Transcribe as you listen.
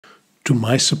To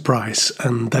my surprise,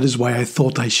 and that is why I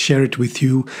thought I'd share it with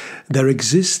you, there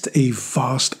exists a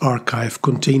vast archive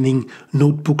containing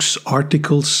notebooks,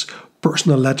 articles,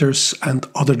 personal letters and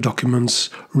other documents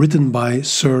written by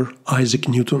Sir Isaac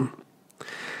Newton.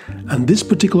 And this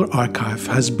particular archive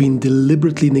has been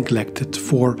deliberately neglected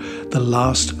for the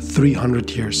last 300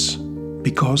 years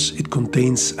because it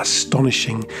contains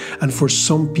astonishing and for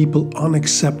some people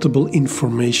unacceptable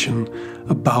information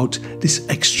about this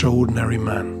extraordinary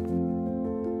man.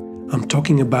 I'm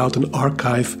talking about an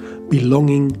archive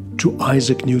belonging to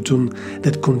Isaac Newton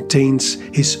that contains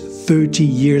his 30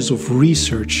 years of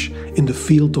research in the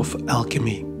field of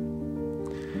alchemy.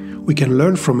 We can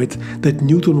learn from it that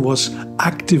Newton was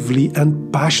actively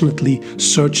and passionately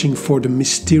searching for the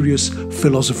mysterious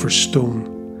philosopher's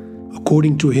stone.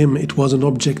 According to him, it was an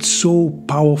object so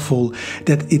powerful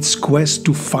that its quest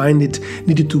to find it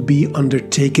needed to be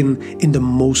undertaken in the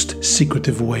most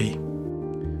secretive way.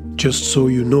 Just so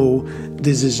you know,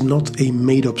 this is not a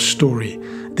made-up story.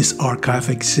 This archive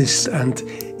exists and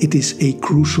it is a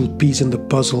crucial piece in the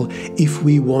puzzle if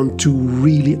we want to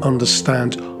really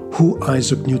understand who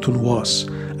Isaac Newton was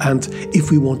and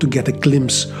if we want to get a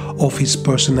glimpse of his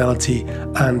personality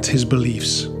and his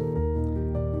beliefs.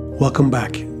 Welcome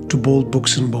back to Bold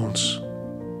Books and Bones.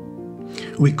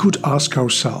 We could ask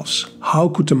ourselves, how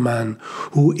could a man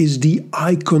who is the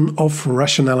icon of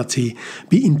rationality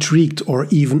be intrigued or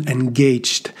even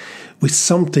engaged with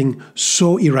something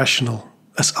so irrational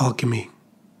as alchemy?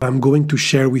 I'm going to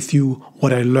share with you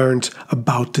what I learned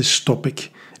about this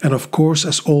topic. And of course,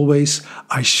 as always,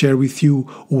 I share with you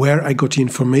where I got the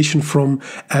information from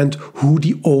and who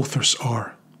the authors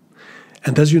are.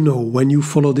 And as you know, when you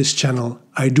follow this channel,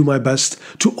 I do my best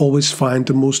to always find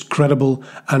the most credible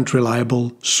and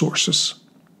reliable sources.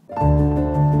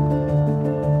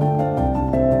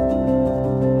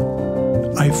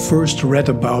 I first read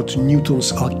about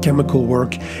Newton's alchemical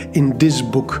work in this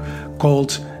book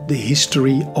called The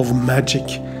History of Magic,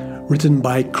 written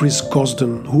by Chris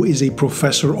Gosden, who is a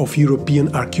professor of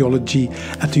European archaeology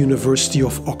at the University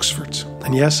of Oxford.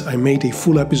 And yes, I made a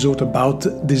full episode about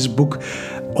this book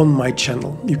on my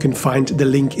channel. You can find the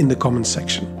link in the comment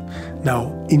section.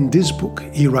 Now, in this book,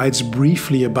 he writes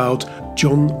briefly about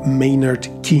John Maynard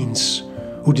Keynes,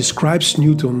 who describes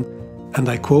Newton, and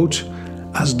I quote,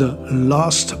 as the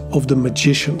last of the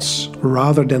magicians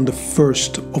rather than the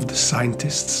first of the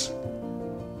scientists.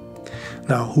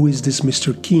 Now, who is this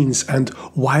Mr. Keynes and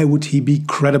why would he be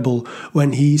credible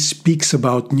when he speaks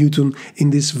about Newton in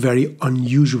this very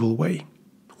unusual way?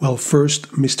 Well,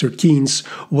 first, Mr. Keynes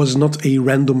was not a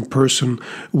random person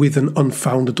with an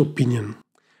unfounded opinion,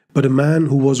 but a man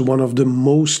who was one of the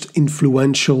most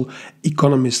influential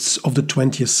economists of the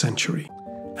 20th century.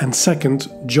 And second,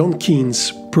 John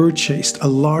Keynes purchased a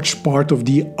large part of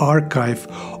the archive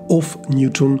of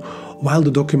Newton while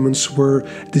the documents were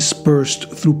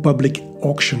dispersed through public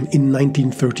auction in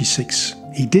 1936.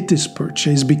 He did this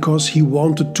purchase because he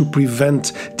wanted to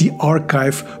prevent the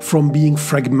archive from being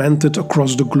fragmented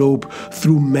across the globe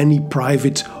through many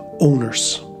private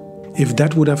owners. If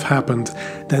that would have happened,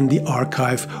 then the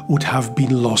archive would have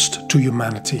been lost to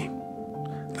humanity.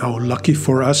 Now, lucky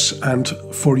for us and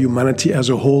for humanity as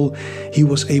a whole, he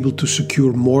was able to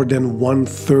secure more than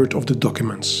 1/3 of the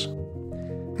documents.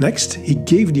 Next, he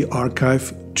gave the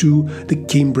archive to the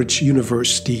Cambridge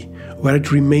University, where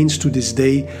it remains to this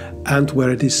day and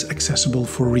where it is accessible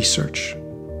for research.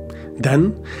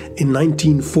 Then, in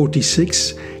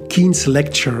 1946, Keynes'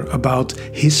 lecture about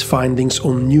his findings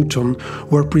on Newton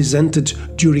were presented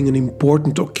during an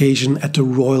important occasion at the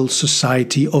Royal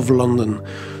Society of London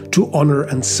to honor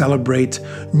and celebrate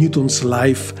Newton's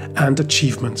life and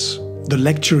achievements. The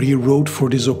lecture he wrote for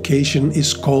this occasion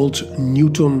is called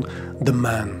Newton the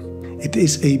Man. It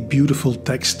is a beautiful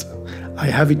text. I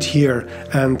have it here,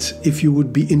 and if you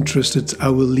would be interested, I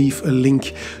will leave a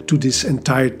link to this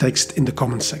entire text in the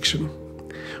comment section.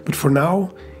 But for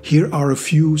now, here are a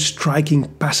few striking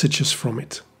passages from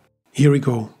it. Here we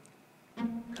go.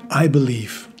 I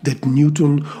believe that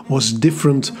Newton was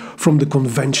different from the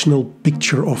conventional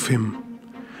picture of him.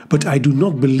 But I do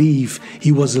not believe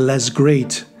he was less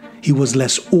great. He was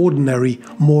less ordinary,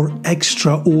 more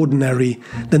extraordinary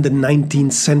than the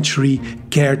 19th century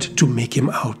cared to make him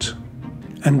out.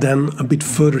 And then a bit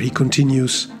further he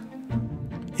continues,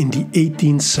 in the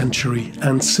 18th century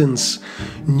and since,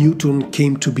 Newton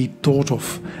came to be thought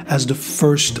of as the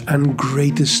first and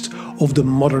greatest of the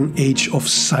modern age of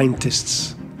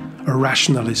scientists, a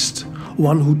rationalist,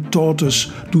 one who taught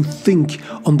us to think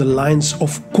on the lines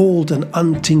of cold and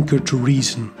untinkered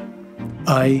reason.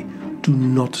 I do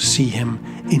not see him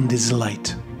in this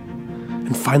light.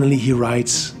 And finally he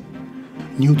writes,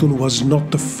 Newton was not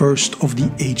the first of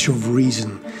the age of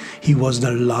reason. He was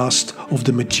the last of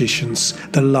the magicians,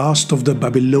 the last of the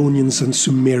Babylonians and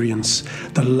Sumerians,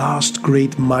 the last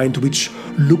great mind which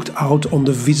looked out on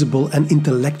the visible and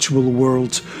intellectual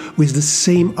world with the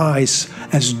same eyes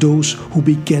as those who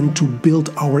began to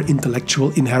build our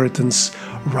intellectual inheritance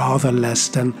rather less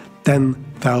than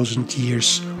 10,000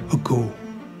 years ago.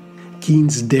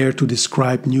 Keynes dared to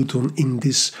describe Newton in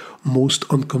this most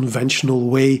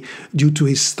unconventional way due to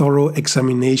his thorough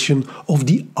examination of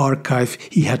the archive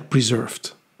he had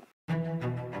preserved.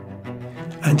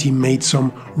 And he made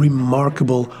some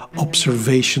remarkable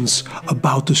observations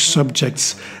about the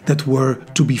subjects that were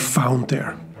to be found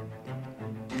there.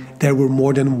 There were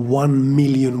more than 1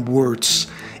 million words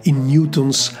in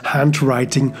Newton's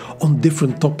handwriting on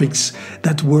different topics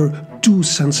that were too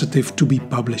sensitive to be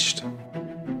published.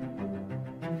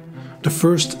 The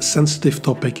first sensitive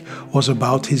topic was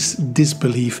about his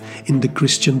disbelief in the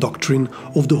Christian doctrine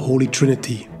of the Holy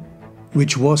Trinity,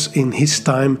 which was in his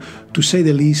time, to say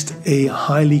the least, a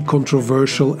highly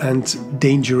controversial and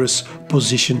dangerous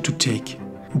position to take.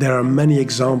 There are many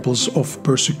examples of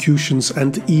persecutions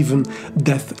and even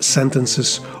death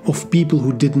sentences of people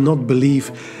who did not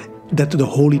believe that the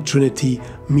Holy Trinity,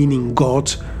 meaning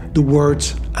God, the Word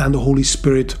and the Holy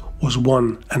Spirit, was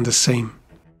one and the same.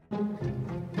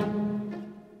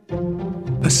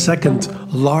 A second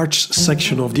large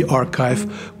section of the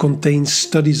archive contains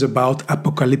studies about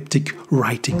apocalyptic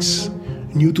writings.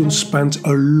 Newton spent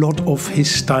a lot of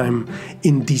his time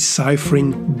in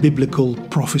deciphering biblical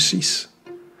prophecies.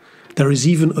 There is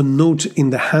even a note in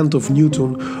the hand of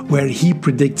Newton where he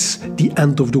predicts the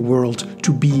end of the world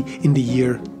to be in the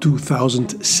year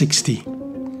 2060.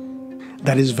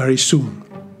 That is very soon,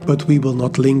 but we will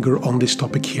not linger on this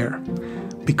topic here,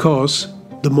 because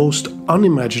the most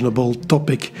unimaginable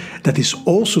topic that is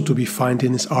also to be found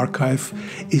in his archive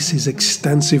is his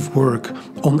extensive work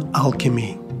on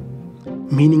alchemy,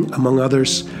 meaning, among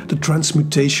others, the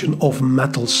transmutation of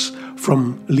metals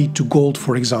from lead to gold,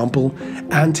 for example,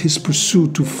 and his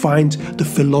pursuit to find the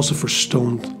philosopher's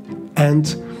stone,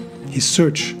 and his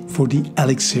search for the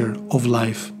elixir of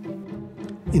life.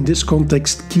 In this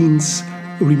context, Keynes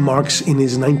remarks in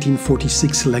his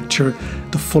 1946 lecture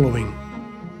the following: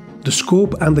 "The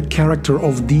scope and the character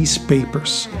of these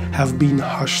papers have been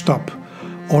hushed up,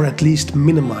 or at least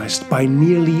minimized, by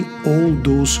nearly all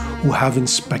those who have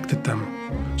inspected them."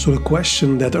 So the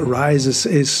question that arises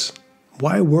is,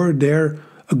 why were there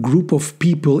a group of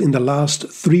people in the last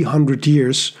 300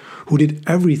 years who did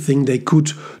everything they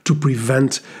could to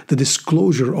prevent the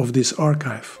disclosure of this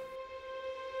archive?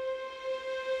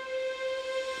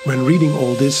 When reading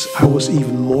all this, I was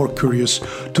even more curious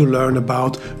to learn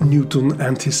about Newton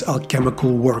and his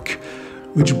alchemical work,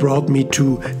 which brought me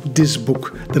to this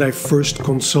book that I first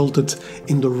consulted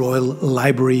in the Royal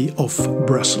Library of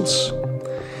Brussels.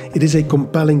 It is a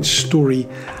compelling story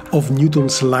of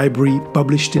Newton's library,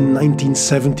 published in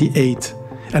 1978,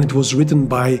 and it was written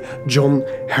by John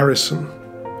Harrison,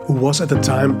 who was at the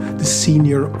time the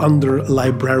senior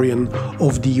under-librarian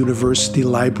of the University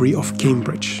Library of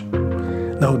Cambridge.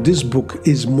 Now, this book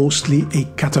is mostly a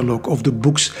catalogue of the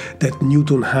books that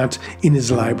Newton had in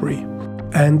his library.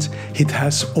 And it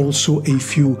has also a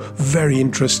few very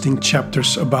interesting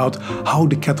chapters about how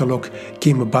the catalogue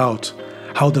came about,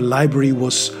 how the library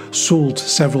was sold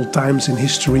several times in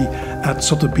history at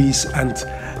Sotheby's and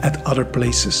at other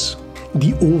places.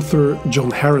 The author, John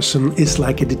Harrison, is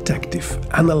like a detective,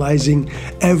 analyzing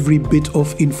every bit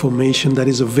of information that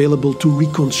is available to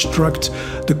reconstruct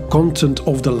the content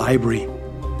of the library.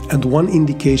 And one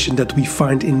indication that we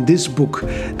find in this book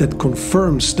that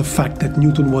confirms the fact that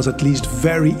Newton was at least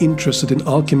very interested in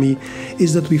alchemy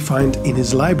is that we find in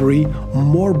his library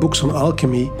more books on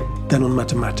alchemy than on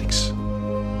mathematics.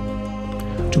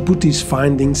 To put these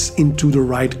findings into the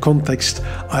right context,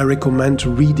 I recommend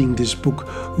reading this book,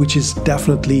 which is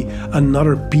definitely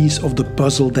another piece of the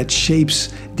puzzle that shapes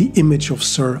the image of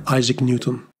Sir Isaac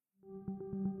Newton.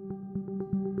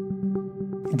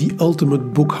 The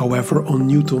ultimate book, however, on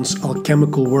Newton's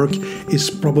alchemical work is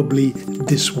probably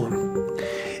this one.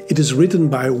 It is written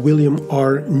by William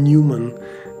R. Newman,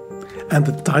 and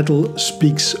the title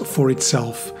speaks for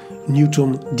itself: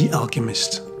 Newton the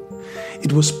Alchemist.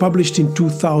 It was published in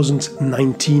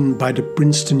 2019 by the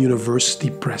Princeton University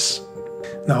Press.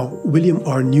 Now, William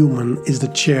R. Newman is the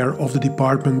chair of the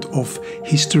Department of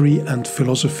History and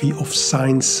Philosophy of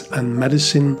Science and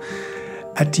Medicine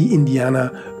at the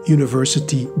Indiana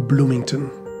University Bloomington.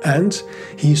 And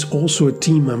he is also a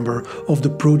team member of the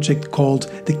project called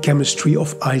The Chemistry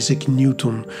of Isaac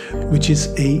Newton, which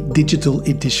is a digital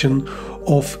edition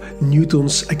of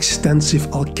Newton's extensive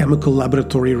alchemical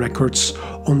laboratory records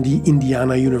on the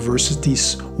Indiana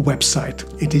University's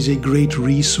website. It is a great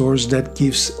resource that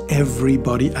gives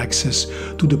everybody access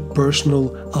to the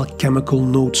personal alchemical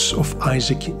notes of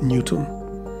Isaac Newton.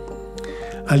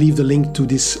 I leave the link to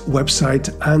this website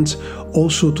and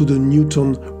also to the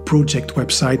Newton Project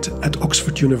website at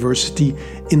Oxford University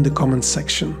in the comments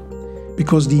section,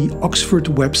 because the Oxford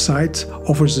website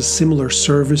offers a similar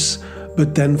service,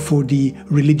 but then for the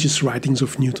religious writings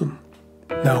of Newton.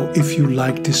 Now, if you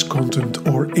like this content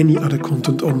or any other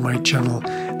content on my channel,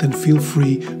 then feel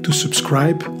free to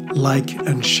subscribe, like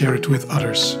and share it with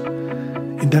others.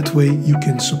 In that way you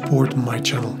can support my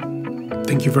channel.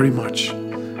 Thank you very much.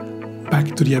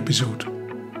 Back to the episode.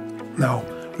 Now,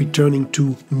 returning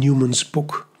to Newman's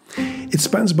book. It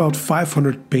spans about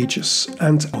 500 pages,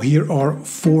 and here are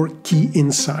 4 key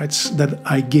insights that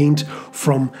I gained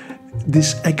from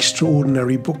this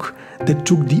extraordinary book that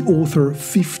took the author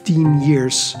 15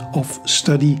 years of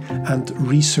study and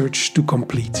research to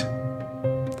complete.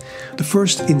 The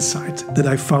first insight that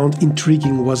I found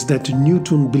intriguing was that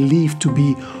Newton believed to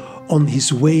be on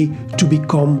his way to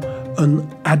become an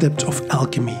adept of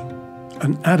alchemy.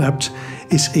 An adept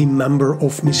is a member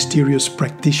of mysterious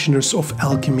practitioners of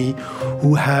alchemy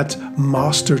who had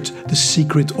mastered the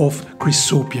secret of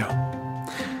chrysopia.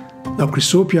 Now,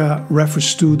 chrysopia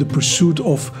refers to the pursuit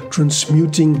of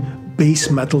transmuting base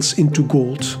metals into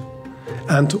gold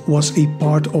and was a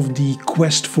part of the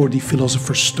quest for the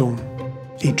philosopher's stone.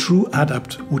 A true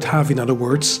adept would have, in other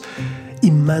words,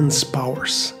 immense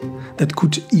powers that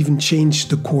could even change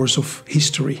the course of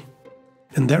history.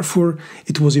 And therefore,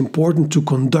 it was important to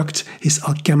conduct his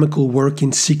alchemical work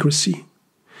in secrecy,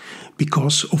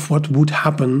 because of what would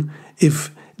happen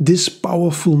if this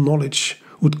powerful knowledge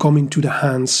would come into the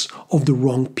hands of the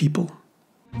wrong people.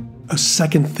 A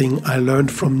second thing I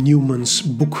learned from Newman's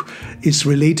book is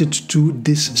related to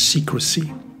this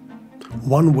secrecy.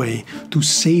 One way to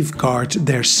safeguard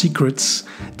their secrets,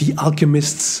 the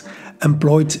alchemists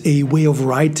employed a way of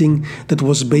writing that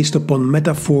was based upon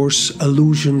metaphors,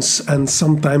 allusions, and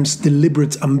sometimes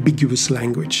deliberate ambiguous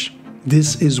language.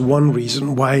 This is one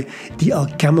reason why the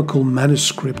alchemical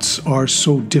manuscripts are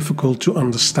so difficult to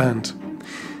understand.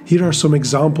 Here are some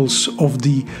examples of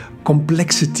the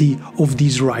complexity of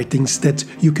these writings that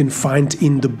you can find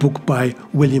in the book by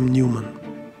William Newman.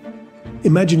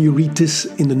 Imagine you read this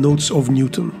in the notes of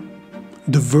Newton.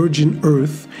 The virgin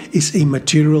earth is a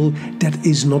material that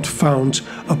is not found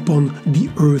upon the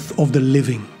earth of the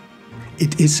living.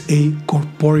 It is a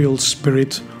corporeal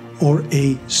spirit or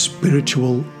a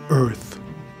spiritual earth.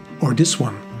 Or this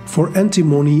one. For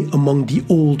antimony among the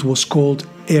old was called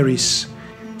Aries,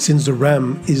 since the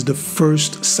ram is the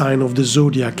first sign of the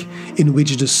zodiac in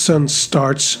which the sun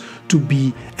starts to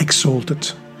be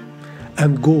exalted.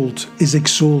 And gold is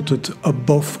exalted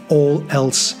above all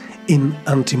else in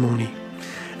antimony.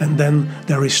 And then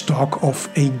there is talk of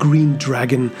a green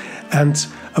dragon and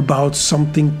about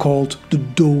something called the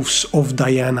doves of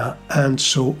Diana and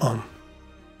so on.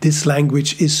 This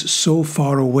language is so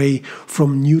far away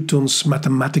from Newton's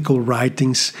mathematical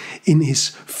writings in his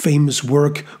famous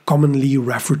work commonly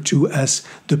referred to as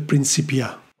the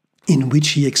Principia, in which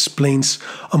he explains,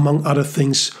 among other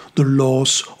things, the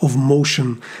laws of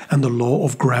motion and the law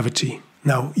of gravity.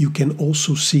 Now, you can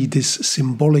also see this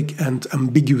symbolic and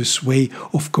ambiguous way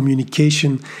of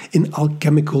communication in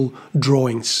alchemical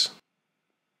drawings.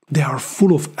 They are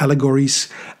full of allegories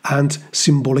and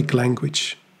symbolic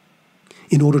language.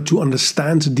 In order to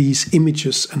understand these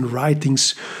images and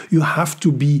writings, you have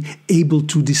to be able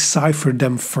to decipher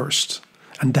them first,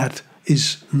 and that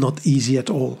is not easy at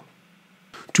all.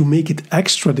 To make it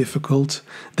extra difficult,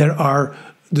 there are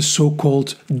the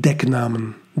so-called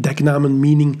Decknamen. Decknamen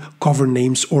meaning cover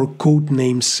names or code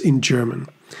names in German.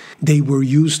 They were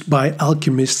used by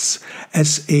alchemists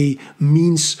as a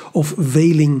means of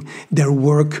veiling their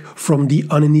work from the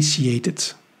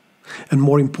uninitiated, and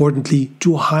more importantly,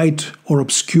 to hide or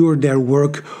obscure their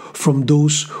work from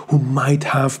those who might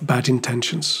have bad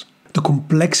intentions. The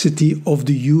complexity of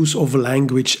the use of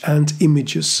language and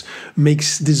images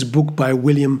makes this book by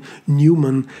William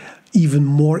Newman even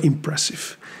more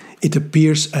impressive. It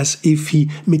appears as if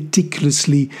he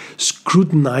meticulously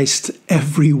scrutinized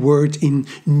every word in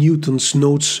Newton's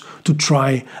notes to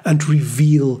try and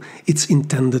reveal its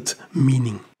intended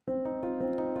meaning.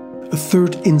 A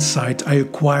third insight I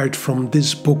acquired from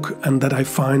this book and that I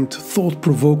find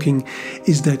thought-provoking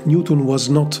is that Newton was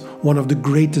not one of the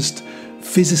greatest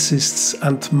physicists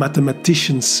and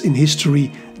mathematicians in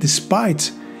history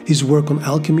despite his work on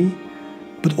alchemy,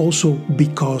 but also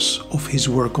because of his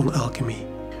work on alchemy.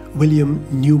 William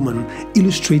Newman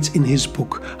illustrates in his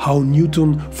book how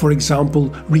Newton, for example,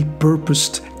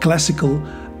 repurposed classical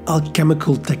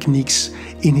alchemical techniques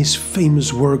in his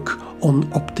famous work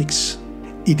on optics.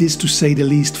 It is, to say the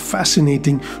least,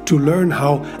 fascinating to learn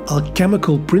how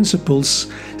alchemical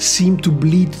principles seem to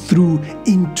bleed through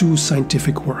into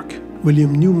scientific work.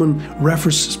 William Newman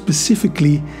refers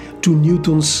specifically to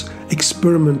Newton's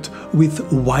experiment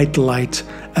with white light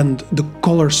and the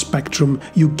color spectrum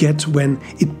you get when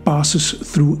it passes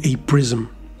through a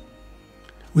prism.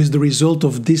 With the result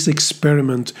of this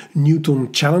experiment,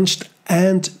 Newton challenged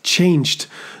and changed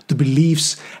the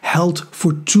beliefs held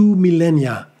for 2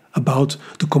 millennia about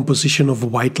the composition of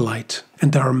white light.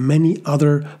 And there are many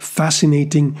other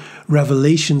fascinating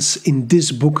revelations in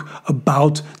this book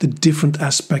about the different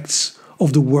aspects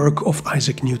of the work of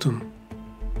Isaac Newton.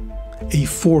 A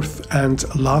fourth and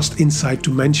last insight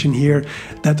to mention here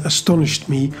that astonished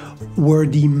me were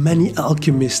the many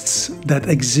alchemists that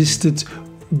existed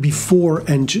before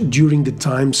and during the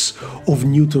times of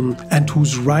Newton and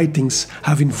whose writings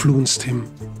have influenced him.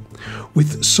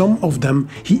 With some of them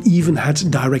he even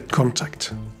had direct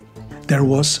contact. There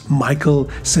was Michael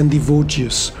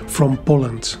Sendivogius from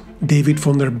Poland, David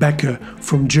von der Becke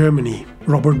from Germany,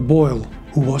 Robert Boyle,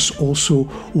 who was also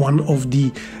one of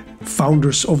the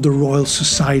founders of the Royal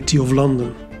Society of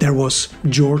London. There was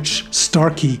George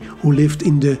Starkey, who lived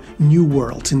in the New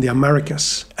World in the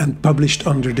Americas and published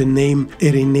under the name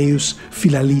Irenaeus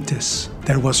Philalites.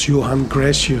 There was Johann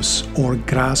Graecius or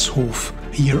Graashof.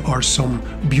 Here are some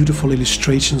beautiful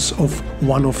illustrations of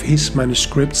one of his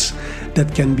manuscripts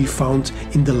that can be found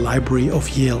in the library of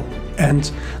Yale.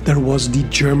 And there was the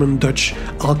German-Dutch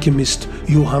alchemist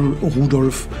Johann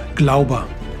Rudolf Glauber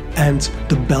and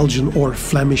the Belgian or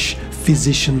Flemish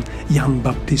physician Jan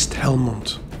Baptist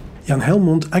Helmont. Jan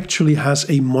Helmont actually has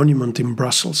a monument in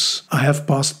Brussels. I have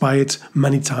passed by it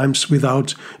many times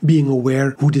without being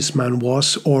aware who this man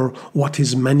was or what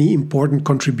his many important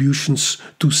contributions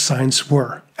to science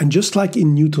were. And just like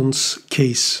in Newton's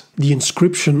case, the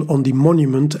inscription on the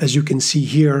monument, as you can see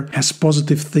here, has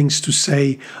positive things to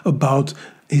say about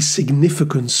his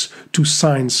significance to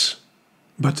science.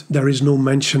 But there is no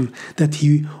mention that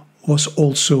he was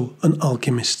also an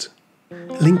alchemist.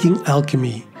 Linking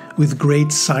alchemy with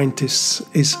great scientists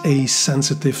is a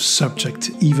sensitive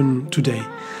subject even today,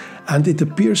 and it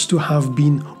appears to have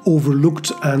been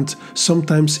overlooked and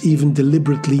sometimes even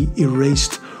deliberately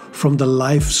erased from the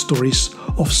life stories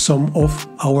of some of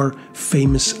our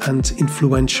famous and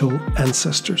influential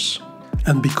ancestors.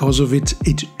 And because of it,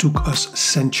 it took us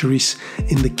centuries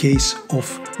in the case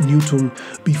of Newton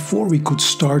before we could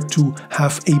start to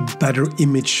have a better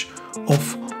image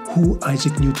of who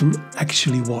Isaac Newton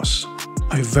actually was.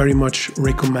 I very much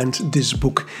recommend this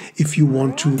book if you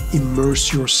want to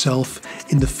immerse yourself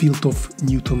in the field of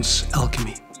Newton's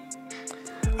alchemy.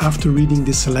 After reading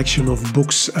this selection of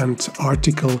books and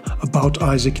article about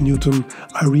Isaac Newton,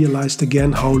 I realized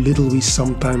again how little we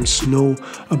sometimes know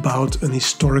about an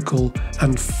historical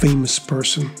and famous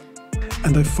person.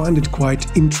 And I find it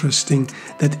quite interesting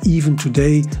that even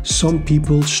today some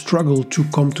people struggle to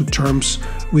come to terms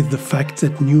with the fact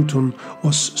that Newton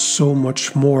was so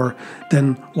much more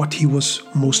than what he was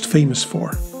most famous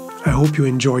for. I hope you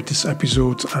enjoyed this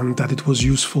episode and that it was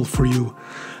useful for you.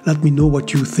 Let me know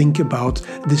what you think about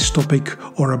this topic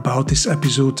or about this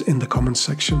episode in the comment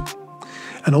section.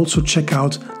 And also check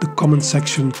out the comment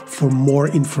section for more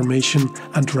information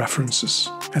and references.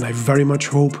 And I very much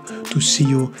hope to see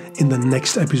you in the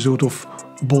next episode of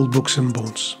Bold Books and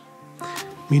Bones.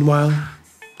 Meanwhile,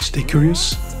 stay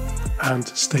curious and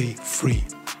stay free.